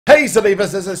Hey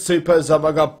Zalivas, this is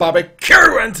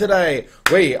SuperZombGBBQ, and today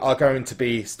we are going to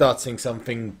be starting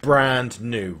something brand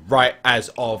new right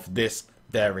as of this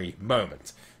very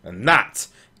moment. And that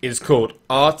is called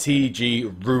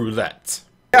RTG Roulette.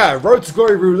 Yeah, Road to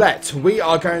Glory Roulette, we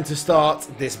are going to start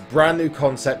this brand new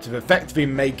concept of effectively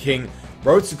making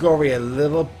Road to Glory a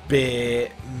little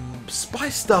bit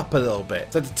spiced up a little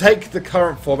bit. So to take the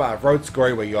current format of Road to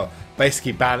Glory where you're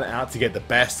basically battling it out to get the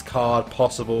best card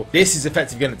possible, this is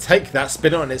effectively going to take that,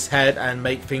 spin it on its head and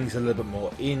make things a little bit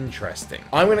more interesting.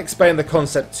 I'm going to explain the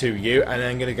concept to you and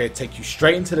then I'm going to take you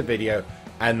straight into the video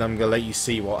and I'm going to let you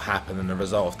see what happened and the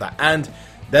result of that. And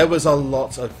there was a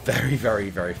lot of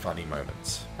very funny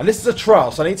moments. And this is a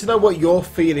trial, so I need to know what your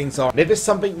feelings are. And if it's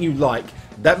something you like,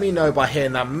 let me know by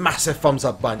hitting that massive thumbs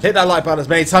up button. Hit that like button as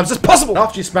many times as possible.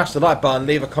 After you smash the like button,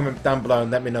 leave a comment down below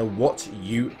and let me know what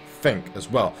you think as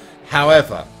well.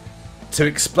 However, to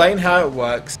explain how it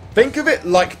works, think of it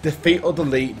like Defeat or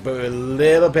Delete, but with a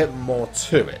little bit more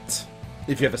to it.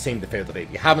 If you've ever seen Defeat or Delete,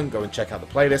 if you haven't, go and check out the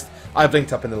playlist. I've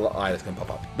linked up in the little eye that's going to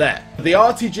pop up there. The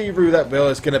RTG roulette wheel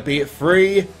is going to be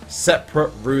 3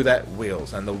 separate roulette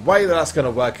wheels, and the way that that's going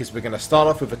to work is we're going to start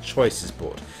off with a choices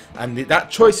board, and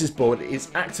that choices board is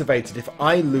activated if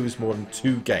I lose more than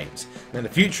 2 games. And in the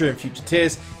future, in future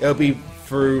tiers, it'll be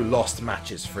through lost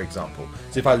matches, for example.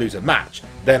 So if I lose a match,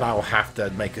 then I will have to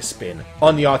make a spin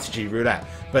on the RTG roulette.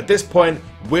 But at this point,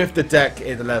 with the deck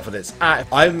in the level it's at,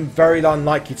 I'm very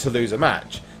unlikely to lose a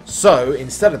match. So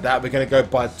instead of that, we're going to go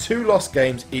by 2 lost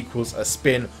games equals a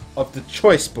spin of the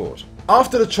choice board.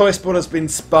 After the choice board has been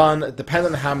spun,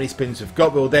 depending on how many spins we've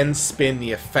got, we'll then spin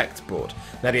the effect board.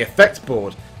 Now the effect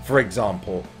board, for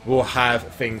example, will have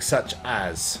things such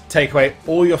as take away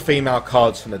all your female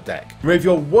cards from the deck, remove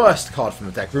your worst card from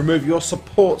the deck, remove your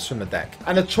supports from the deck.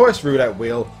 And a choice roulette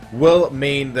wheel will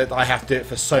mean that I have to do it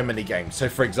for so many games. So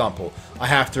for example, I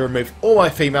have to remove all my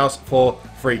females for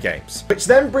 3 games. Which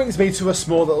then brings me to a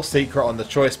small little secret on the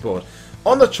choice board.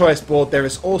 On the choice board there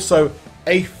is also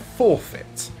a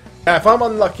forfeit. Now if I'm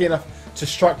unlucky enough to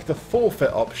strike the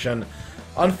forfeit option,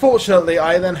 unfortunately,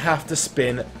 I then have to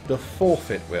spin the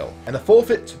forfeit wheel. And the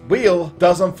forfeit wheel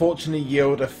does unfortunately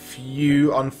yield a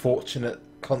few unfortunate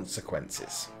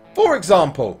consequences. For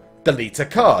example, delete a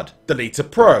card, delete a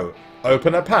pro,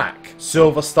 open a pack,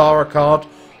 silver star a card,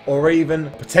 or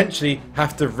even potentially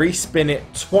have to respin it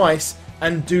twice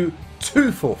and do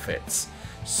 2 forfeits.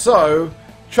 So,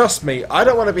 trust me, I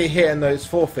don't want to be hitting those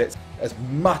forfeits as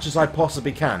much as I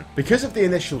possibly can. Because of the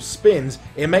initial spins,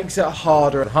 it makes it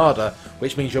harder and harder,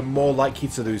 which means you're more likely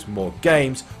to lose more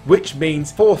games, which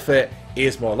means forfeit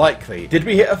is more likely. Did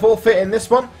we hit a forfeit in this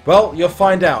one? Well, you'll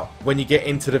find out when you get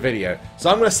into the video.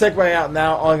 So I'm going to segue out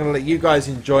now. I'm going to let you guys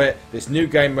enjoy it, this new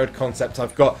game mode concept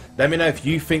I've got. Let me know if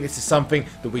you think this is something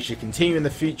that we should continue in the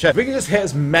future. If we can just hit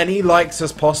as many likes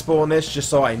as possible on this, just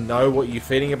so I know what you're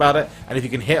feeling about it. And if you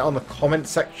can hit on the comment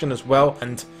section as well.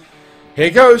 And here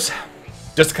it goes.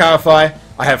 Just to clarify,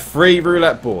 I have 3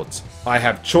 roulette boards. I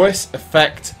have choice,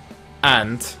 effect,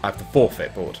 and I have the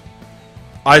forfeit board.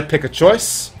 I pick a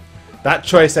choice. That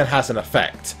choice then has an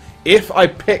effect. If I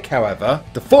pick, however,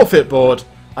 the forfeit board,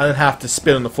 I then have to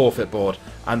spin on the forfeit board.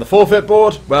 And the forfeit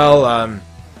board, well,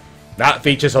 that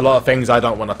features a lot of things I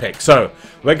don't want to pick. So,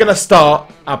 we're going to start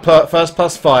our first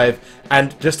 +5.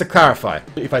 And just to clarify,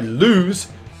 if I lose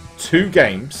 2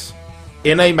 games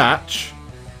in a match,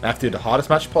 I have to do the hardest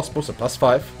match possible, so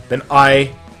 +5, then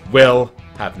I will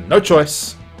have no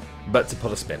choice but to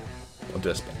pull a spin. Or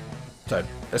do a spin. So,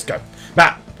 let's go.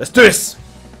 Matt, let's do this!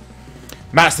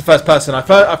 Matt's the first person. I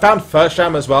found First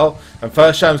Sham as well, and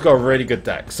First Sham's got a really good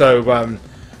deck. So,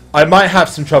 I might have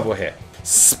some trouble here.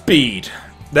 Speed.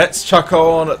 Let's chuck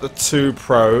on at the 2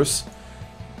 pros.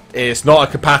 It's not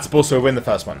a compatible, so we win the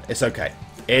first one. It's okay.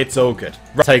 It's all good.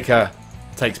 Taker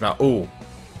takes him out. Ooh.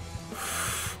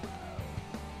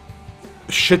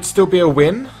 Should still be a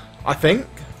win, I think.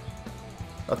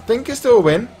 I think it's still a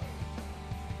win.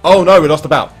 Oh no, we lost a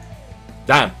bout.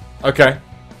 Damn. Okay.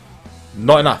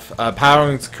 Not enough.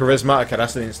 Powering to charisma. Okay,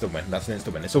 that's an instant win. That's an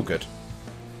instant win. It's all good.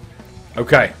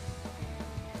 Okay.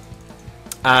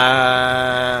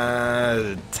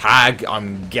 Tag.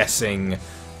 I'm guessing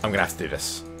I'm going to have to do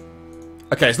this.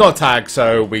 Okay, it's not a tag,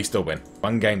 so we still win.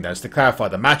 1 game though. So to clarify,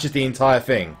 the match is the entire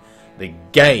thing. The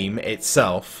game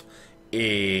itself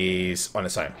is on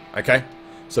its own, okay?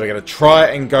 So we're going to try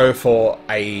and go for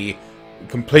a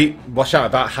complete wash out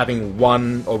without having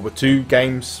 1 or 2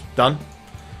 games done.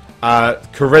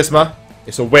 Charisma,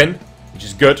 it's a win, which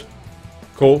is good.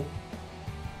 Cool.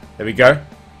 There we go.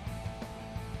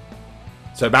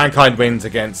 So Mankind wins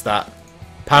against that.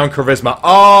 Power and Charisma.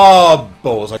 Oh,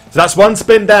 balls. So that's 1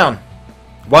 spin down.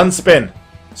 1 spin.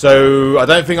 So I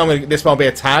don't think I'm gonna. This one will be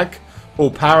a tag. All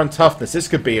power and toughness. This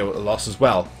could be a loss as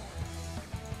well.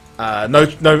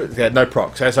 No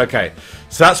proc. So it's okay.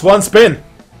 So that's one spin.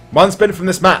 One spin from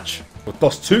this match. We've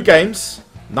lost 2 games,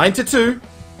 9-2,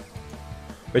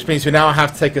 which means we now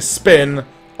have to take a spin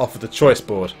off of the choice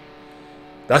board.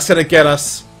 That's going to get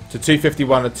us to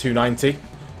 251 and 290.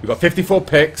 We've got 54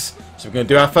 picks, so we're going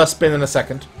to do our first spin in a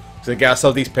second. We're going to get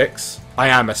ourselves these picks. I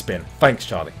am a spin. Thanks,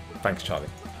 Charlie. Thanks, Charlie.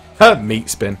 Meat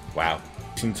spin. Wow.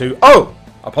 Oh!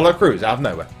 Apollo Crews out of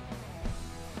nowhere.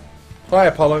 Hi,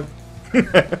 Apollo. We've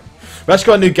actually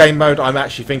got a new game mode I'm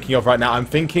actually thinking of right now. I'm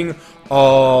thinking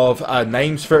of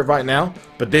names for it right now,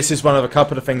 but this is one of a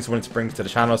couple of things I wanted to bring to the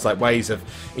channel. It's like ways of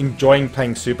enjoying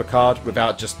playing SuperCard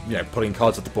without just, you know, putting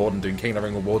cards at the board and doing King of the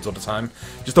Ring awards all the time.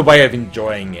 Just a way of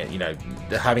enjoying it, you know,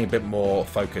 having a bit more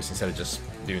focus instead of just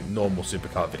doing normal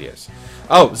SuperCard videos.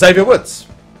 Oh, Xavier Woods.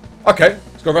 Okay,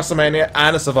 he's got WrestleMania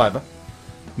and a Survivor.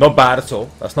 Not bad at all.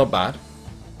 That's not bad.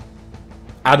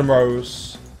 Adam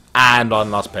Rose and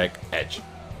on last pick, Edge.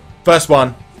 First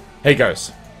one, here he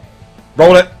goes.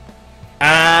 Roll it.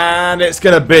 And it's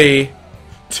going to be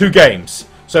 2 games.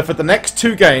 So for the next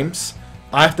 2 games,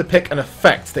 I have to pick an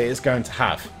effect that it's going to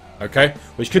have. Okay?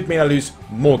 Which could mean I lose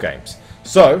more games.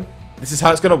 So, this is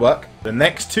how it's going to work. The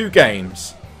next 2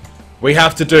 games, we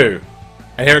have to do,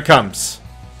 and here it comes.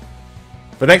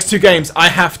 For the next 2 games, I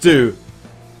have to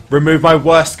remove my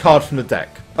worst card from the deck.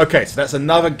 Okay, so that's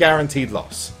another guaranteed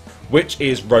loss, which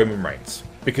is Roman Reigns,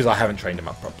 because I haven't trained him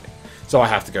up properly. So I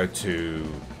have to go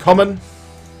to Common,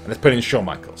 and let's put in Shawn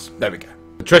Michaels. There we go.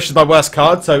 Trish is my worst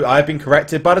card, so I've been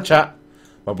corrected by the chat.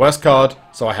 My worst card,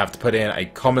 so I have to put in a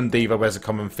common diva. Where's a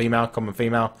common female? Common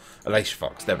female. Alicia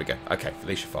Fox. There we go. Okay,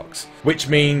 Alicia Fox. Which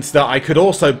means that I could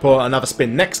also put another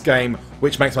spin next game,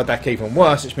 which makes my deck even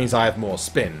worse, which means I have more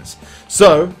spins.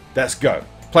 So, let's go.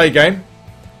 Play a game.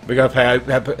 We're going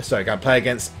to play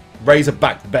against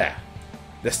Razorback Bear.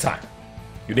 This time.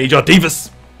 You need your divas.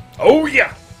 Oh,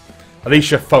 yeah.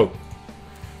 Alicia Fox.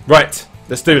 Right.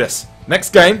 Let's do this.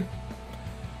 Next game.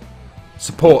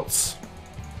 Supports.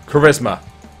 Charisma.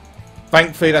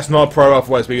 Thankfully, that's not a pro,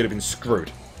 otherwise we would have been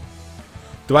screwed.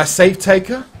 Do I save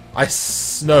Taker?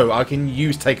 No, I can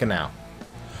use Taker now.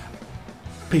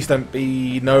 Please don't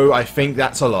be... No, I think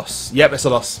that's a loss. Yep, it's a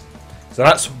loss. So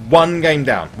that's 1 game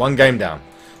down. 1 game down.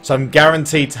 So I'm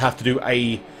guaranteed to have to do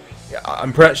a...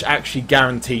 I'm pretty much actually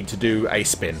guaranteed to do a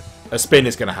spin. A spin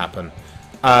is going to happen.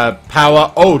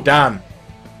 Power. Oh, damn.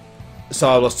 So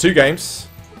I lost 2 games.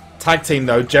 Tag team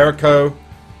though, Jericho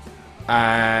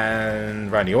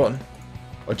and Randy Orton.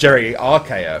 Or Jerry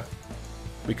RKO,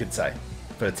 we could say,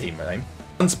 for the team name.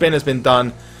 1 spin has been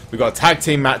done. We've got a tag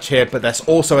team match here, but there's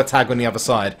also a tag on the other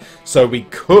side. So we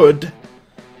could...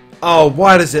 Oh,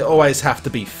 why does it always have to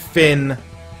be Finn?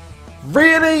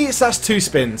 Really? So that's 2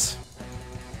 spins.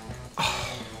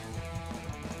 Oh.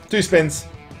 2 spins.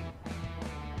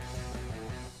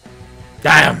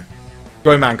 Damn.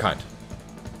 Join Mankind.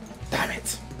 Damn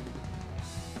it.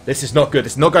 This is not good.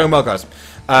 It's not going well, guys.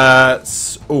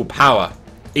 Oh, power.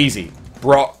 Easy.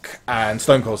 Brock and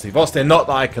Stone Cold Steve Austin. Not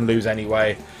that I can lose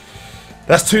anyway.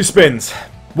 That's 2 spins.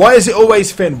 Why is it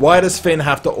always Finn? Why does Finn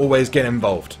have to always get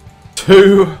involved?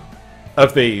 2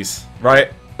 of these.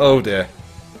 Right? Oh, dear.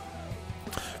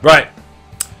 Right.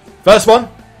 First one.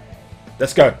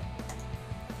 Let's go.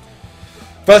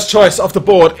 First choice off the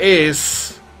board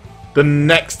is... the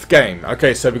next game.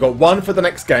 Okay, so we've got 1 for the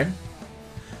next game.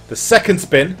 The second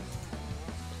spin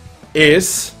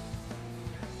is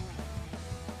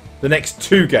the next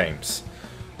 2 games.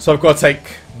 So I've got to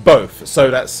take both.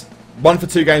 So that's 1 for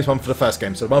 2 games, 1 for the first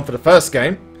game. So 1 for the first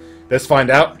game. Let's find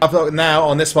out. I've got now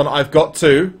on this one I've got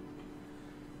to...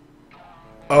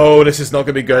 Oh, this is not going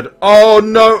to be good. Oh,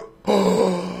 no.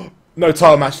 No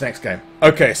title match next game.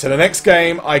 Okay, so the next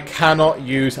game I cannot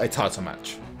use a title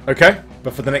match. Okay?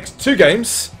 But for the next 2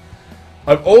 games,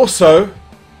 I've also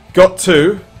got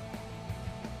to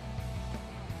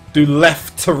do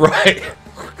left to right.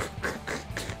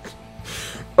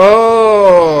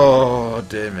 Oh,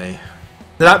 dear me.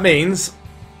 That means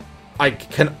I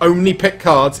can only pick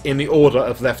cards in the order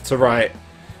of left to right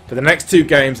for the next 2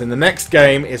 games, and the next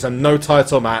game is a no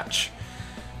title match.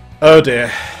 Oh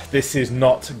dear, this is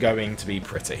not going to be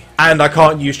pretty. And I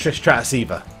can't use Trish Stratus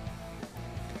either.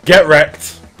 Get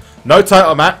wrecked. No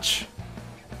title match.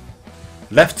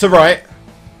 Left to right.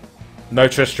 No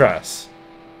Trish Stratus.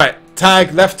 Right,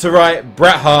 tag left to right.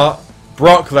 Bret Hart,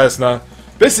 Brock Lesnar.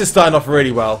 This is starting off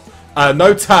really well.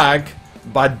 No tag,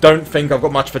 but I don't think I've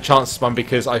got much of a chance this one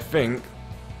because I think...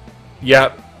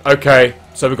 Yep, okay.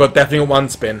 So we've got definitely 1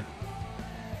 spin.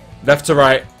 Left to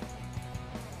right.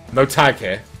 No tag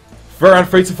here. For around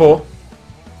 3 to 4.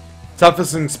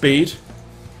 Toughness and speed.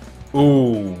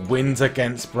 Ooh, wins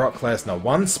against Brock Lesnar.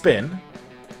 One spin,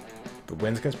 but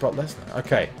wins against Brock Lesnar.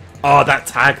 Okay. Oh, that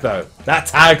tag though. That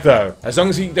tag though. As long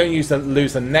as you don't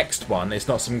lose the next one, it's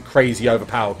not some crazy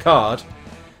overpowered card,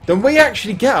 then we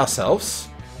actually get ourselves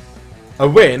a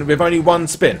win with only one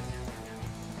spin.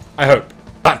 I hope.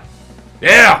 Done.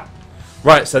 Yeah!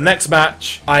 Right, so next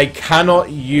match, I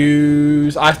cannot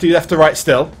use... I have to do left to right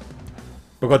still.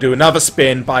 We've got to do another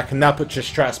spin, but I can now put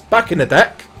Strats back in the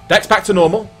deck. Deck's back to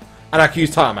normal. And I can use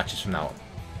title matches from now on.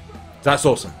 So that's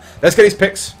awesome. Let's get these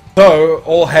picks. So,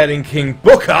 all hailing King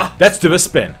Booker. Let's do a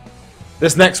spin.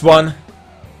 This next one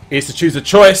is to choose a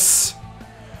choice.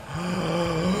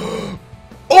 Oh!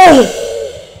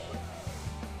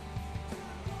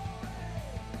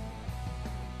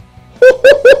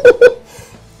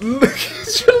 Look,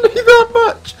 it's really that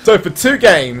much. So for 2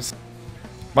 games,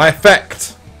 my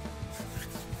effect,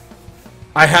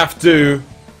 I have to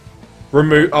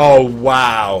remove... Oh,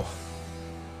 wow.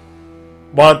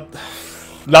 What?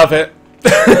 Love it.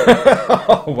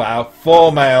 Oh, wow.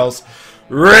 4 males.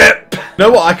 RIP! You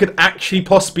know what? I could actually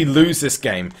possibly lose this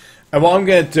game. And what I'm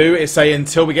going to do is say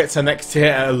until we get to the next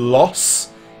tier, a loss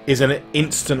is an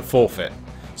instant forfeit.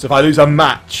 So if I lose a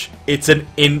match, it's an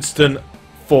instant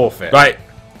forfeit. Right.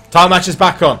 Time match is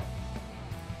back on.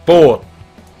 Board.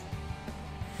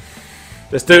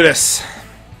 Let's do this.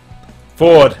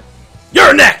 Forward.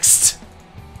 You're next!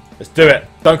 Let's do it.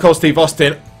 Stone Cold Steve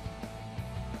Austin.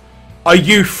 Are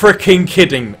you freaking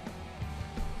kidding me?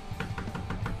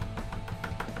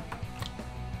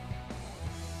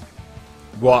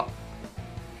 What?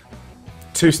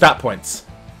 2 stat points.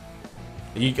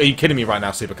 Are you kidding me right now,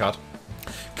 SuperCard?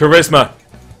 Charisma.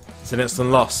 It's an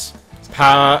instant loss. It's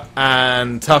power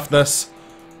and toughness.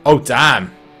 Oh,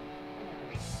 damn.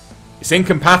 It's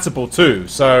incompatible too,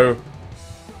 so...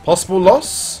 Possible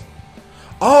loss?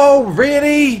 Oh,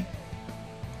 really?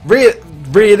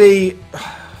 Really?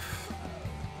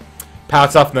 Power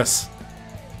toughness.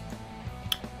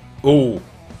 Ooh.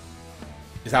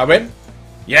 Is that a win?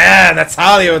 Yeah,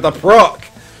 Natalia with the proc.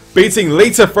 Beating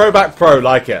Lita Throwback Pro.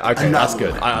 Like it. Okay, that's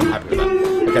good. I'm happy with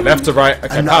that. Okay, left to right.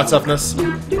 Okay, power toughness.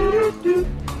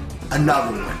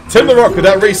 Another one. Tim the Rock with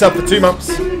that resub for 2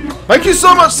 months. Thank you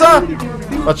so much, sir.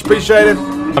 Much appreciated.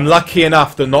 I'm lucky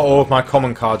enough that not all of my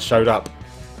common cards showed up.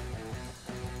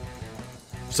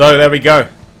 So, there we go.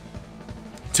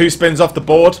 2 spins off the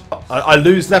board. I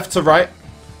lose left to right,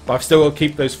 but I've still got to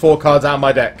keep those 4 cards out of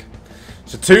my deck.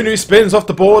 So 2 new spins off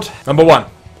the board. Number 1.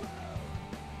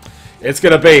 It's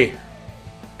going to be...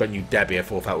 Don't you dare be a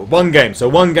 4th out with 1 game. So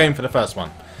 1 game for the first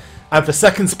one. And for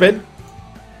second spin,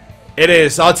 it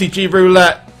is RTG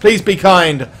Roulette. Please be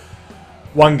kind.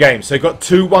 1 game. So you've got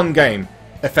 2 1-game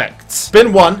effects.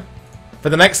 Spin 1. For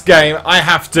the next game, I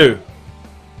have to,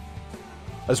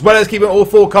 as well as keeping all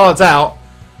 4 cards out,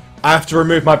 I have to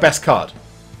remove my best card.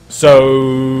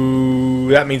 So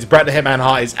that means Bret the Hitman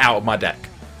Hart is out of my deck,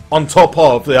 on top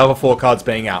of the other 4 cards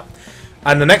being out.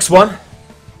 And the next one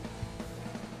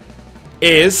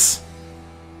is...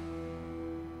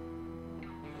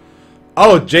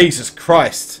 Oh, Jesus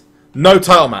Christ. No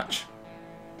title match.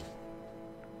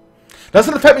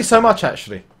 Doesn't affect me so much,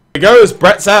 actually. Here goes.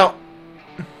 Bret's out.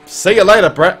 See you later,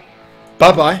 Bret.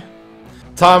 Bye-bye.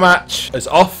 Title match is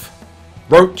off.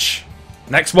 Roach.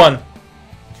 Next one.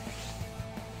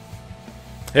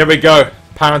 Here we go.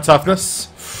 Power and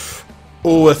toughness.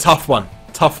 Oh, a tough one.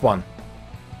 Tough one.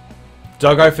 Do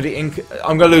I go for the ink?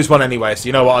 I'm going to lose one anyway, so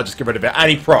you know what? I'll just get rid of it.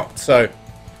 And he procced, so...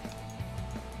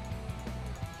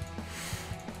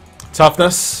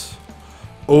 Toughness.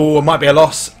 Oh, it might be a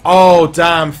loss. Oh,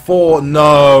 damn. 4.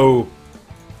 No.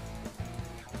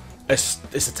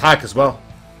 It's a tag as well.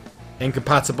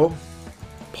 Incompatible.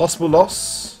 Possible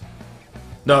loss.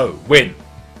 No. Win.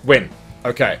 Win.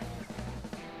 Okay.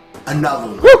 Another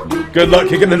one. Woo! Good luck.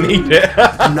 You're going to need it.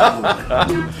 Another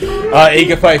one.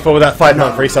 Eager 34 with that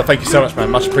 5-month resale. Thank you so much, man.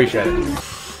 Much appreciated.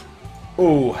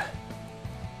 Ooh.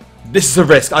 This is a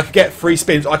risk. I could get 3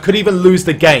 spins. I could even lose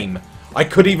the game. I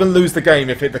could even lose the game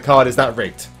if the card is that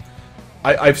rigged.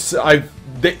 I've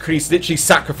literally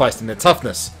sacrificed in the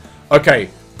toughness. Okay,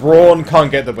 Braun can't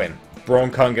get the win.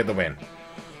 Braun can't get the win.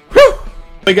 Whew!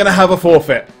 We're gonna have a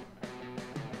forfeit.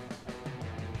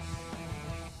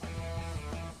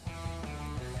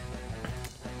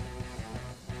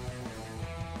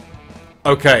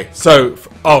 Okay, so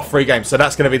 3 games. So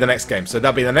that's gonna be the next game. So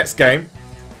that'll be the next game,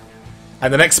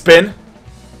 and the next spin.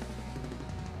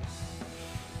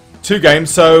 2 games,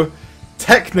 so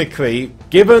technically,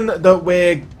 given that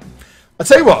we're... I'll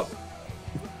tell you what.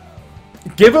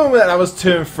 Given that was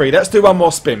 2 and 3, let's do 1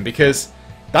 more spin, because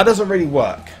that doesn't really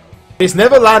work. It's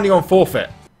never landing on forfeit.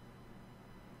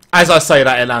 As I say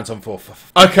that, it lands on 4.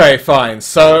 Okay, fine.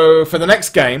 So, for the next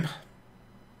game,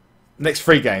 next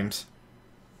 3 games,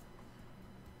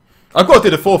 I've got to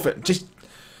do the forfeit. Just,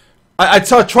 I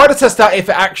try to test out if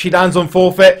it actually lands on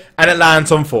forfeit, and it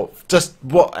lands on 4. Just,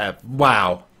 whatever.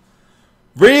 Wow.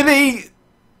 Really?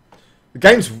 The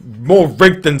game's more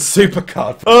rigged than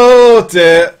SuperCard. Oh,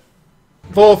 dear.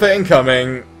 Forfeit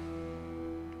incoming.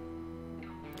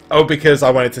 Oh, because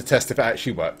I wanted to test if it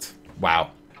actually worked.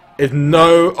 Wow. Is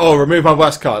no... Oh, remove my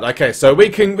worst card. Okay, so we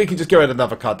can just get rid of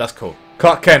another card. That's cool.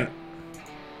 Clark Kent.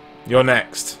 You're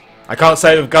next. I can't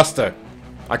say it with gusto.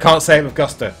 I can't say it with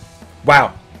gusto.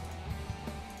 Wow.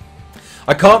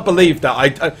 I can't believe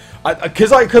that.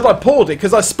 Because I pulled it,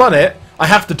 because I spun it, I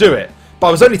have to do it. But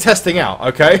I was only testing out,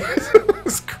 okay?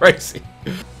 It's crazy.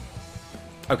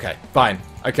 Okay, fine.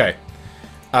 Okay.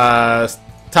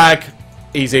 Tag.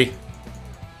 Easy.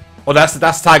 Well,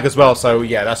 that's tag as well, so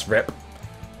yeah, that's rip.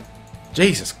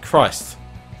 Jesus Christ.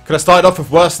 Could I start off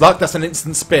with worse luck? That's an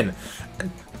instant spin.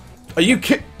 Are you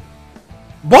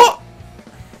What?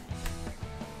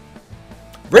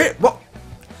 Rip? What?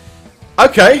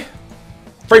 Okay.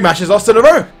 3 matches lost in a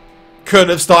row. Couldn't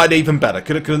have started even better.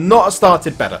 Could have not have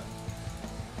started better.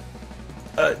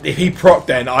 If he procced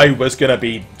then, I was gonna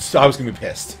be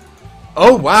pissed.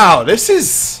 Oh wow, this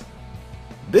is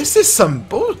some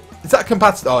bull. Is that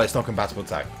compatible? Oh, it's not compatible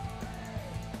tag.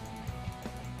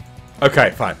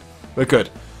 Okay, fine. We're good.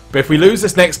 But if we lose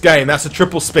this next game, that's a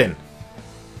triple spin.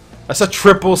 That's a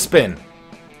triple spin.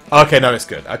 Okay, no, it's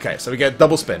good. Okay, so we get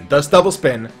double spin. Does double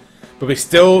spin, but we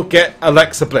still get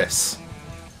Alexa Bliss.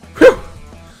 Whew!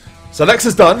 So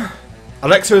Alexa's done.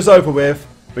 Alexa is over with.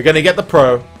 We're going to get the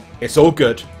pro. It's all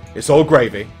good. It's all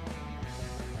gravy.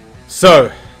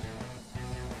 So,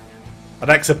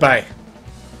 Alexa Bay.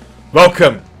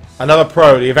 Welcome. Another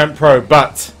pro, the event pro,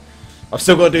 but I've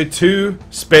still got to do 2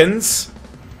 spins.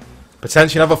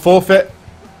 Potentially another forfeit.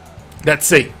 Let's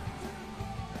see.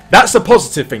 That's a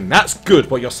positive thing. That's good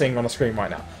what you're seeing on the screen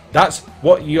right now. That's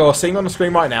what you're seeing on the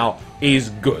screen right now is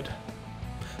good.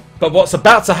 But what's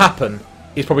about to happen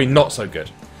is probably not so good.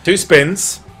 2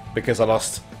 spins, because I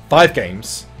lost 5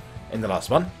 games in the last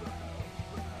one.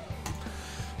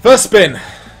 First spin.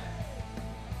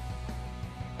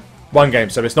 1 game,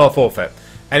 so it's not a forfeit.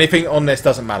 Anything on this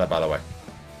doesn't matter, by the way.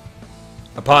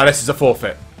 A part of this is a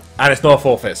forfeit. And it's not a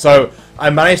forfeit. So, I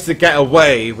managed to get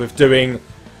away with doing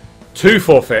 2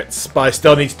 forfeits, but I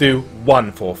still need to do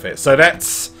 1 forfeit. So,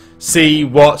 let's see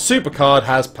what SuperCard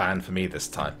has planned for me this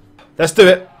time. Let's do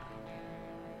it.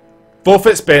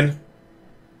 Forfeit spin.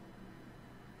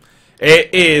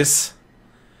 It is...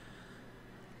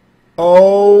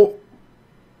 Oh,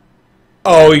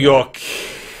 you're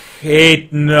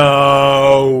kidding.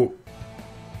 No.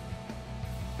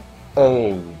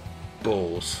 Oh,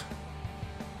 balls.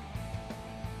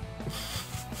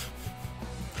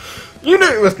 You knew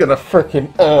it was gonna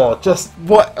frickin'... Oh, just...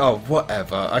 What? Oh,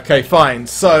 whatever. Okay, fine.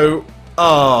 So...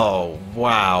 Oh,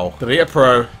 wow. Delete a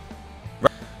pro.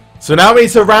 So now we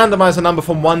need to randomize a number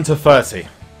from 1 to 30.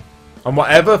 And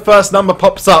whatever first number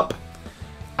pops up,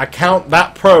 I count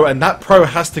that pro, and that pro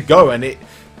has to go, and it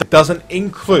doesn't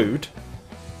include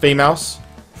females,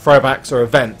 throwbacks, or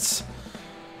events.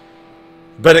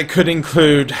 But it could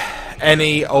include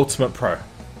any Ultimate Pro.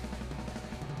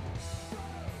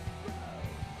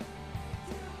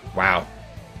 Wow.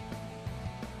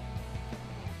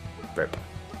 Rip.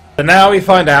 So now we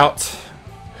find out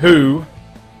who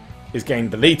is getting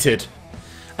deleted.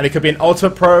 And it could be an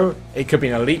Ultimate Pro, it could be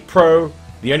an Elite Pro.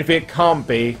 The only thing it can't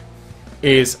be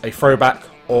is a throwback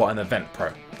or an event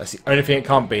pro. That's the only thing it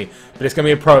can't be. But it's going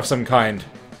to be a pro of some kind.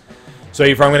 So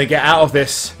either I'm going to get out of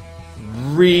this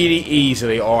really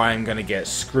easily, or I'm going to get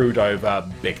screwed over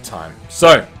big time.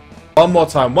 So, one more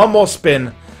time, one more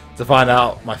spin to find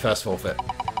out my first forfeit.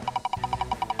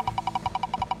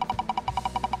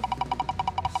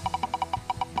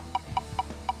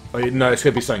 Oh, no, it's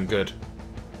going to be something good.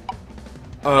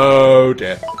 Oh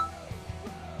dear.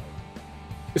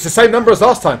 It's the same number as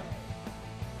last time.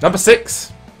 Number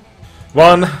 6.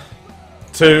 1,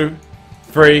 2,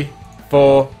 3,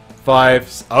 4,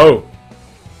 5. Oh.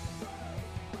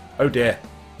 Oh dear.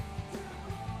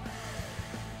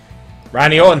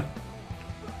 Randy on.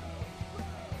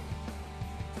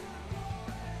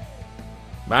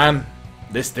 Man,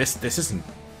 this isn't.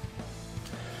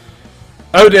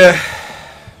 Oh dear.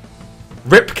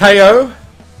 Rip KO.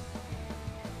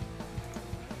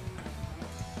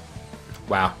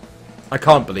 Wow. I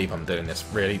can't believe I'm doing this,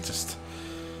 really, just...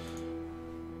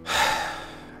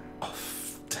 Oh,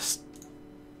 just...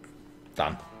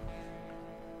 Done.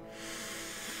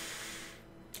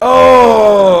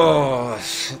 Oh,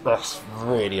 that's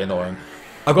really annoying.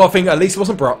 I've got to think at least it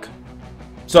wasn't Brock.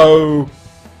 So,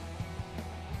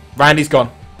 Randy's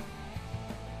gone.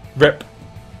 Rip.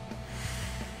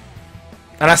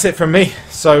 And that's it from me.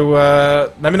 So,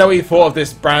 let me know what you thought of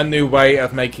this brand new way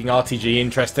of making RTG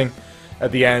interesting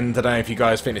at the end. I don't know if you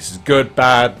guys think this is good,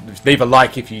 bad. Leave a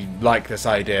like if you like this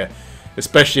idea.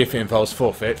 Especially if it involves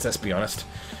forfeits, let's be honest.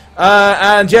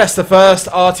 And yes, the first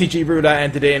RTG Roulette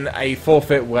ended in a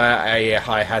forfeit where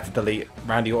I had to delete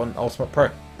Randy Orton Ultimate Pro.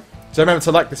 So remember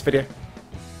to like this video,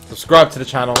 subscribe to the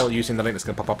channel using the link that's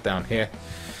going to pop up down here,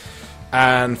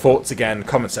 and thoughts again,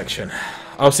 comment section.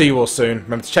 I'll see you all soon.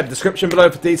 Remember to check the description below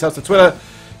for details to Twitter,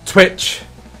 Twitch,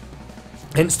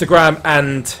 Instagram,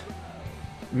 and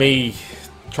me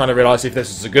trying to realise if this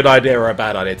is a good idea or a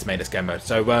bad idea to make this game mode.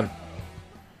 So,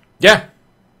 yeah.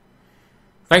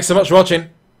 Thanks so much for watching.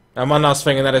 And one last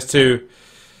thing, and that is to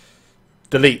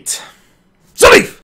delete. So leave!